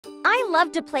I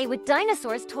love to play with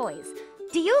dinosaurs toys.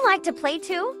 Do you like to play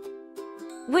too?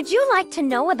 Would you like to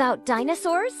know about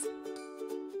dinosaurs?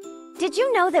 Did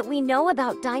you know that we know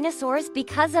about dinosaurs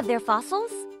because of their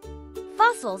fossils?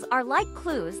 Fossils are like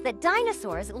clues that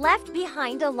dinosaurs left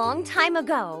behind a long time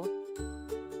ago.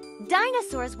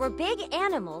 Dinosaurs were big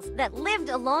animals that lived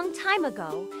a long time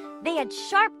ago. They had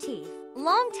sharp teeth,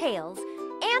 long tails,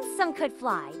 and some could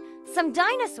fly. Some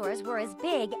dinosaurs were as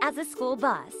big as a school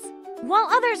bus, while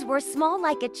others were small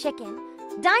like a chicken.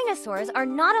 Dinosaurs are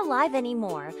not alive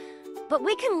anymore, but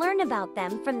we can learn about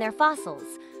them from their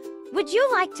fossils. Would you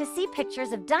like to see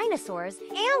pictures of dinosaurs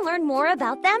and learn more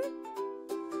about them?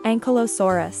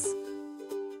 Ankylosaurus.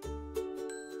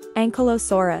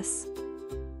 Ankylosaurus.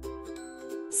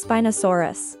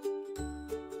 Spinosaurus.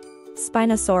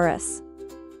 Spinosaurus.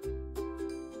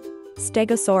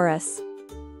 Stegosaurus.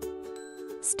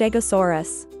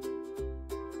 Stegosaurus.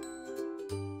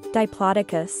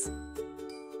 Diplodocus.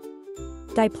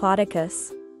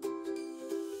 Diplodocus.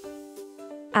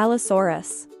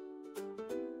 Allosaurus.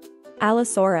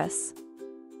 Allosaurus.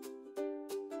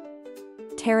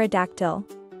 Pterodactyl.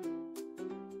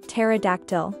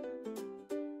 Pterodactyl.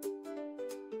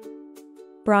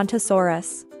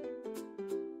 Brontosaurus.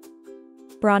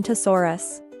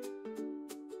 Brontosaurus.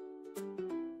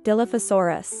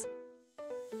 Dilophosaurus.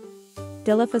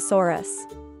 Dilophosaurus.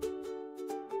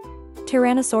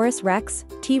 Tyrannosaurus Rex,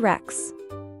 T-Rex.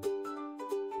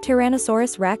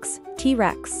 Tyrannosaurus Rex,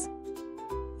 T-Rex.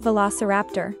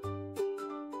 Velociraptor.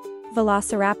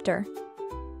 Velociraptor.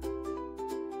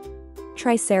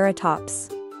 Triceratops.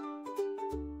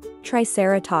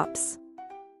 Triceratops.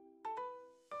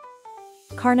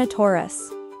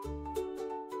 Carnotaurus.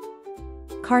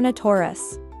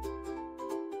 Carnotaurus.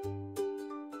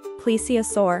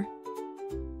 Plesiosaur.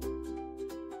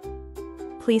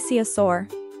 Plesiosaur.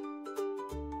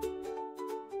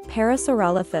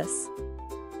 Parasaurolophus.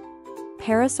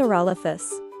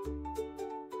 Parasaurolophus.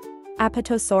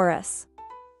 Apatosaurus.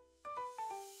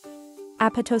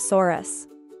 Apatosaurus.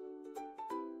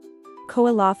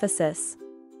 Coelophysis.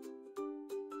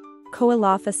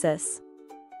 Coelophysis.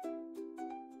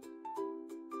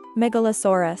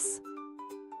 Megalosaurus.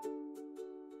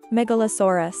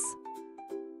 Megalosaurus.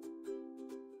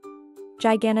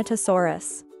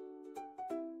 Giganotosaurus.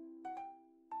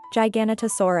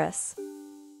 Giganotosaurus.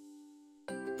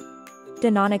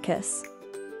 Deinonychus.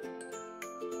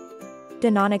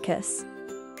 Deinonychus.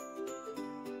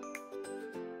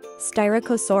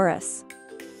 Styracosaurus.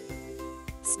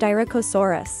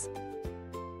 Styracosaurus.